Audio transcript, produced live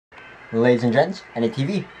Ladies and gents,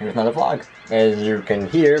 NATV, here's another vlog. As you can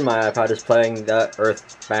hear, my iPod is playing the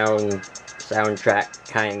Earthbound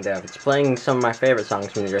soundtrack, kind of. It's playing some of my favorite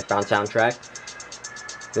songs from the Earthbound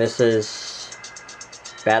soundtrack. This is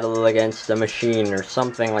Battle Against the Machine, or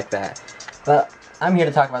something like that. But I'm here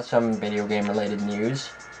to talk about some video game related news.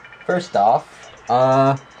 First off,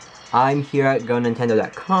 I'm here at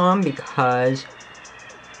GoNintendo.com because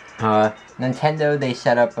Nintendo, they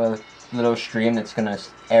set up a little stream that's gonna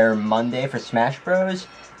air Monday for Smash Bros.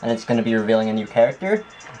 And it's gonna be revealing a new character.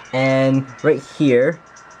 And right here,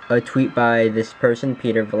 a tweet by this person,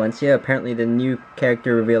 Peter Valencia. Apparently the new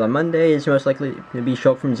character revealed on Monday is most likely to be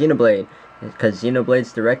Shulk from Xenoblade, because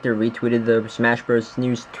Xenoblade's director retweeted the Smash Bros.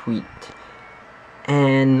 News tweet.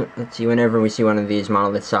 And let's see, whenever we see one of these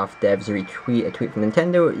Monolith Soft devs retweet a tweet from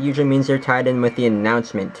Nintendo, it usually means they're tied in with the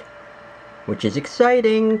announcement. Which is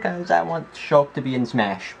exciting, because I want Shulk to be in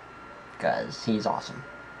Smash, because he's awesome.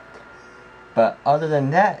 But other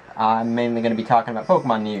than that, I'm mainly going to be talking about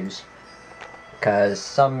Pokemon news. Because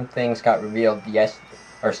some things got revealed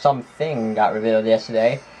something got revealed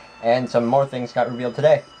yesterday, and some more things got revealed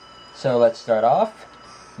today. So let's start off.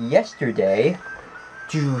 Yesterday,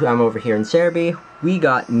 I'm over here in Cerebi, we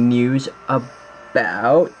got news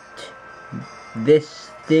about this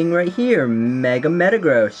thing right here, Mega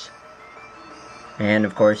Metagross. And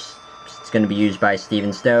of course, it's going to be used by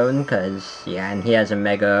Steven Stone, because, yeah, and he has a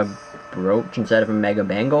Mega Brooch instead of a Mega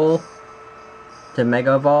Bangle to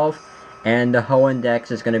Mega Evolve. And the Hoenn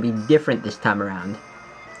is going to be different this time around.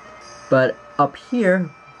 But up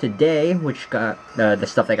here, today, which got the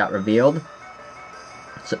stuff that got revealed,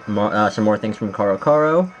 some more things from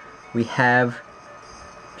Koro, we have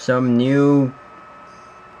some new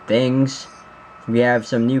things. We have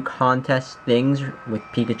some new contest things, with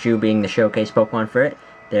Pikachu being the showcase Pokemon for it.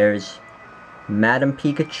 There's Madam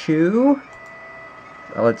Pikachu.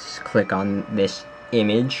 Let's click on this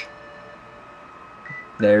image.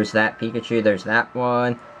 There's that Pikachu, there's that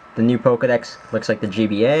one. The new Pokedex looks like the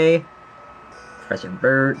GBA. Professor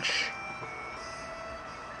Birch.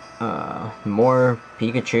 More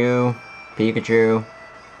Pikachu.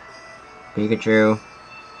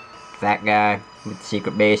 That guy with the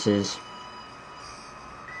secret bases.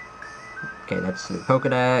 Okay, that's the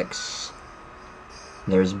Pokedex.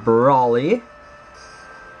 There's Brawly.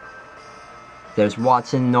 There's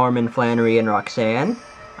Watson, Norman, Flannery, and Roxanne.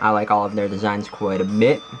 I like all of their designs quite a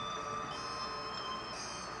bit.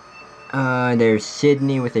 There's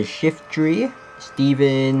Sydney with his Shiftry.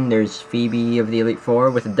 Steven, there's Phoebe of the Elite Four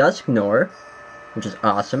with a Dusknoir, which is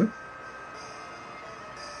awesome.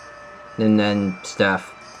 And then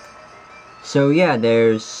stuff. So yeah,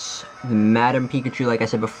 there's the Madam Pikachu, like I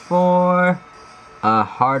said before.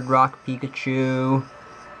 Hard Rock Pikachu.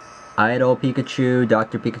 Idol Pikachu,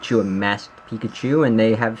 Dr. Pikachu, and Masked Pikachu, and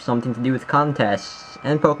they have something to do with contests.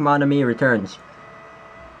 And Pokemon returns.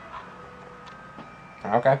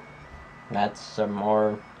 Okay. That's some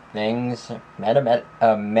more things. Mega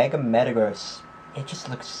Metagross. It just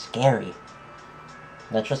looks scary.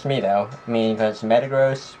 That's just me, though. I mean, because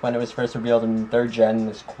Metagross, when it was first revealed in 3rd Gen,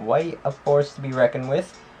 was quite a force to be reckoned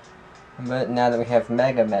with. But now that we have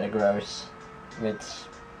Mega Metagross,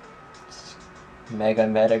 Mega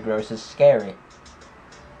Metagross is scary.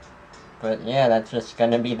 But yeah, that's just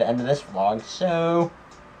gonna be the end of this vlog, so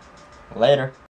later.